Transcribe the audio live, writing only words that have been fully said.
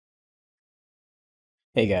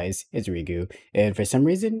Hey guys, it's Rigu, and for some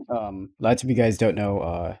reason, lots of you guys don't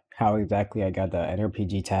know how exactly I got the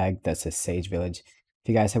NRPG tag that says Sage Village. If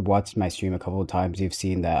you guys have watched my stream a couple of times, you've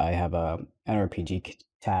seen that I have a NRPG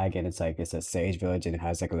tag, and it says Sage Village, and it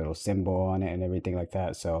has like a little symbol on it and everything like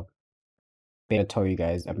that. So, I'm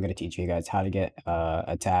gonna teach you guys how to get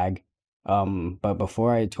a tag. But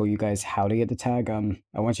before I told you guys how to get the tag,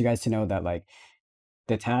 I want you guys to know that like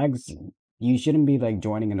the tags, you shouldn't be like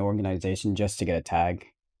joining an organization just to get a tag.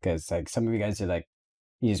 Because like some of you guys are like,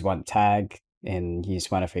 you just want tag and you just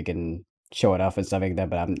want to freaking show it off and stuff like that.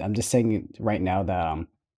 But I'm just saying right now that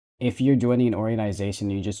if you're joining an organization,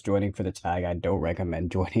 you're just joining for the tag, I don't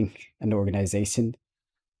recommend joining an organization.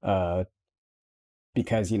 Uh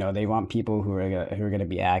because they want people who are gonna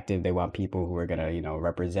be active. They want people who are gonna,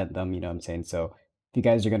 represent them, you know what I'm saying? So if you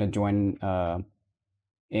guys are gonna join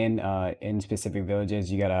in specific villages,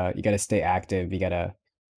 you gotta stay active. You gotta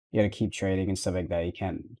keep trading and stuff like that. You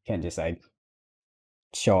can't just like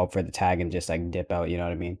show up for the tag and just like dip out, you know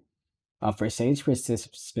what I mean? For Sage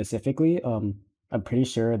specifically, I'm pretty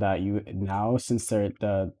sure that you now, since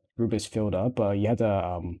the group is filled up, you have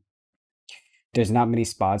to there's not many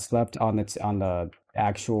spots left on the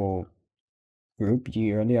actual group.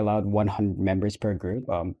 You're only allowed 100 members per group.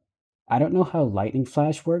 I don't know how Lightning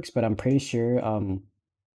Flash works, but I'm pretty sure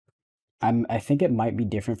I think it might be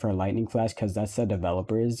different for Lightning Flash because that's a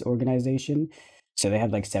developers organization. So they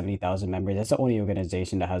have like 70,000 members. That's the only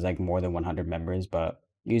organization that has like more than 100 members, but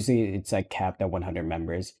usually it's like capped at 100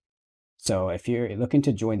 members. So if you're looking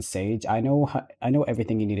to join Sage, I know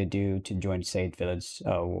everything you need to do to join Sage Village.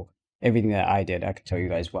 Everything that I did, I can tell you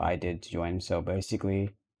guys what I did to join. So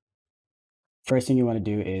basically, first thing you want to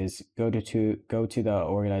do is go to the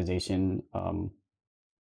organization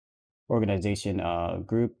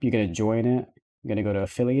group. You're gonna join it. You're gonna go to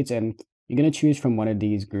affiliates, and you're gonna choose from one of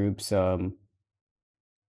these groups.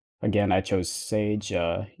 Again, I chose Sage.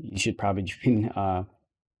 You should probably join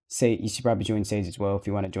you should probably join Sage as well if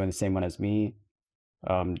you want to join the same one as me.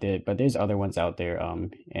 But there's other ones out there.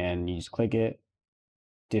 And you just click it.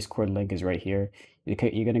 Discord link is right here. You're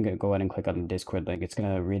gonna go ahead and click on the Discord link. It's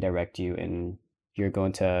gonna redirect you, and you're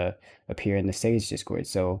going to appear in the Sage Discord.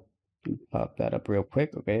 So pop that up real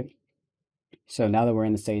quick, okay? So now that we're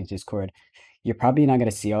in the Sage Discord, you're probably not gonna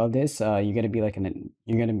see all of this. You're gonna be like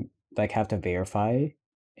you're gonna like have to verify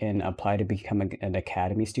and apply to become an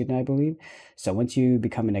academy student, I believe. So once you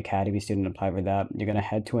become an academy student, apply for that, you're gonna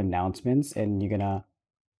head to announcements, and you're gonna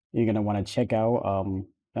want to check out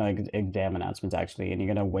exam announcements actually, and you're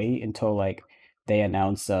gonna wait until like they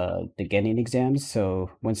announce the getting exams. So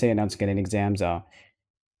once they announce getting exams,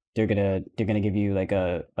 they're gonna give you like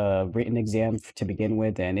a written exam to begin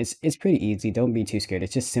with, and it's pretty easy. Don't be too scared.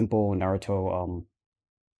 It's just simple Naruto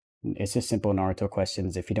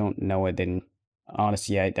questions. If you don't know it, then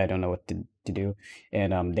honestly, I don't know what to do.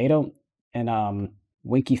 And they don't and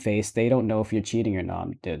Winky Face, they don't know if you're cheating or not.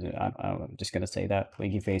 I'm just gonna say that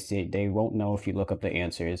Winky Face, they won't know if you look up the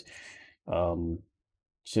answers. Um,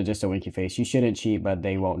 so just a Winky Face, you shouldn't cheat, but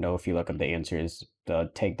they won't know if you look up the answers.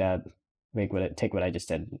 Take that, take what I just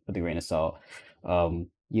said with a grain of salt. You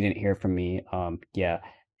didn't hear from me. Yeah.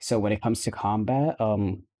 So when it comes to combat,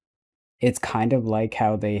 it's kind of like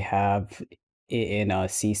how they have it in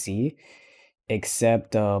CC,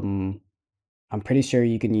 except I'm pretty sure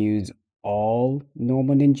you can use all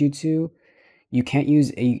normal ninjutsu. You can't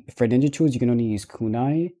use a for ninja tools. You can only use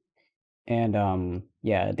kunai, and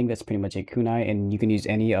yeah, I think that's pretty much it. Kunai, and you can use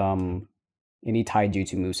any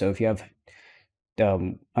taijutsu move. So if you have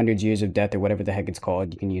 100 years of death or whatever the heck it's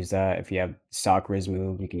called, you can use that. If you have Sakura's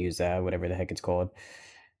move, you can use that. Whatever the heck it's called,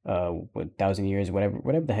 what 1,000 years,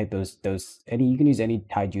 whatever the heck those any you can use any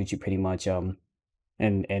taijutsu pretty much. And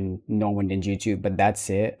normal ninjutsu, but that's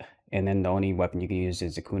it. And then the only weapon you can use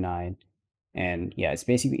is the kunai. And yeah,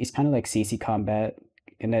 it's kind of like CC combat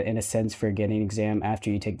in a sense for getting exam after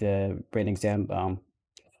you take the written exam.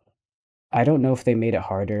 I don't know if they made it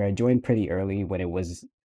harder. I joined pretty early when it was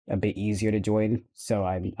a bit easier to join, so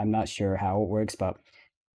I'm not sure how it works, but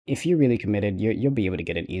if you're really committed, you'll be able to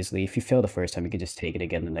get it easily. If you fail the first time, you can just take it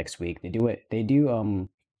again the next week. They do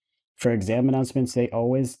for exam announcements, they're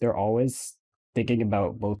always thinking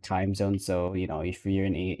about both time zones. So, if you're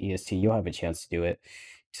in EST, you'll have a chance to do it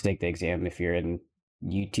to take the exam. If you're in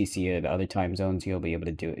UTC or the other time zones, you'll be able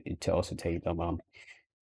to do it to also take them.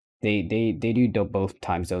 They do both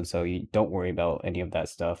time zones, so you don't worry about any of that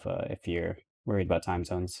stuff if you're worried about time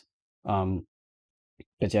zones. Um,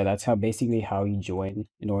 but yeah, that's how you join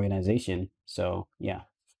an organization. So yeah,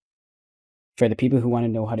 for the people who want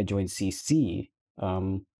to know how to join CC,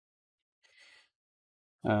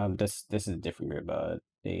 this is a different group.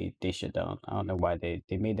 they should I don't know why they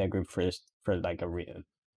made that group first for like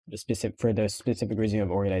the specific for the specific reason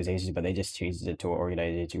of organizations, but they just changed it to an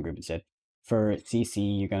organization group instead. For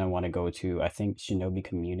CC, you're gonna want to go to I think Shinobi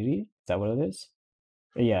Community. Is that what it is?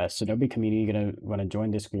 Yeah, Shinobi Community. You're gonna want to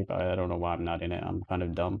join this group. I don't know why I'm not in it. I'm kind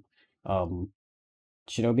of dumb. Um,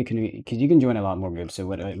 Shinobi Community, because you can join a lot more groups. So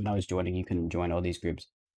when I was joining, you can join all these groups.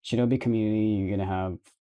 Shinobi Community, you're gonna have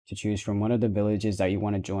to choose from one of the villages that you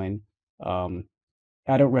want to join. Um,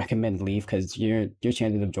 I don't recommend Leaf because your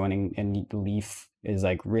chances of joining and Leaf is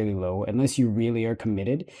like really low unless you really are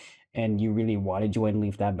committed and you really want to join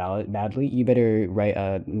Leaf that badly. You better write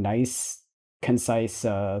a nice, concise,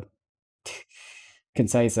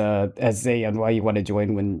 concise essay on why you want to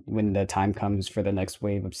join when the time comes for the next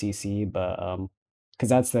wave of CC. But because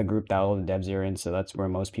that's the group that all the devs are in, so that's where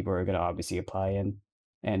most people are gonna obviously apply in,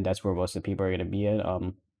 and that's where most of the people are gonna be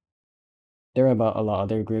in. There are about a lot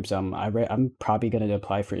of other groups. I'm probably gonna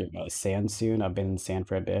apply for Sand soon. I've been in Sand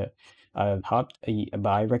for a bit. But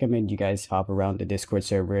I recommend you guys hop around the Discord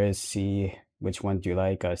servers, see which ones you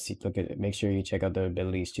like. Make sure you check out the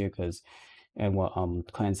abilities too, cause and what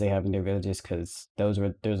clans they have in their villages, cause those are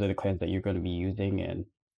the clans that you're gonna be using. And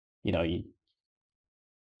you know,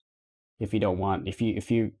 if you don't want, if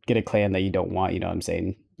you get a clan that you don't want, you know what I'm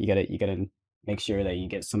saying, you gotta make sure that you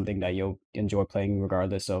get something that you'll enjoy playing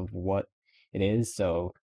regardless of what it is.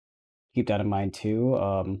 So keep that in mind too.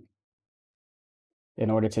 In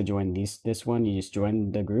order to join this one, you just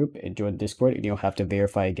join the group and join Discord, and you'll have to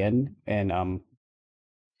verify again. And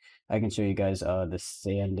I can show you guys the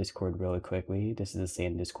sand Discord really quickly. This is the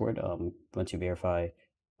sand Discord. Once you verify,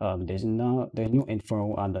 there's no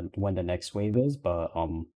info on the when the next wave is, but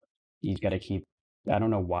you gotta keep. I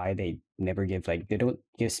don't know why they never give like they don't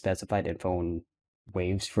give specified info on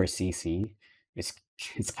waves for CC. It's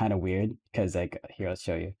it's kind of weird because like here I'll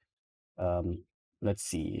show you. Um, let's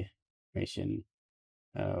see. Information.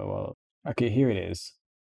 Well, okay, here it is.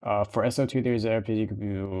 For SO2, there's an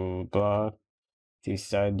RPG blah.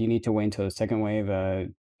 You need to wait until the second wave.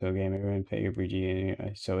 So game everyone pay your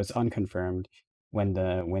BG. So it's unconfirmed when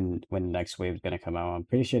the next wave is gonna come out. I'm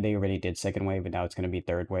pretty sure they already did second wave, and now it's gonna be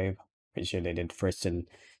third wave. Pretty sure they did first and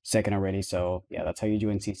second already. So yeah, that's how you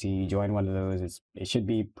join CC. You join one of those. It should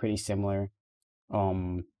be pretty similar.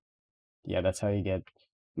 Um, yeah, that's how you get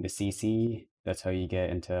the CC. That's how you get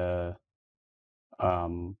into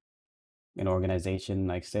um an organization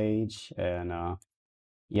like Sage. And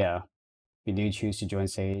yeah, if you do choose to join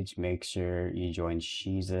Sage, make sure you join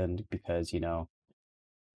Shizen because you know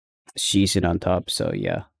Shizen on top. So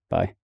yeah, bye.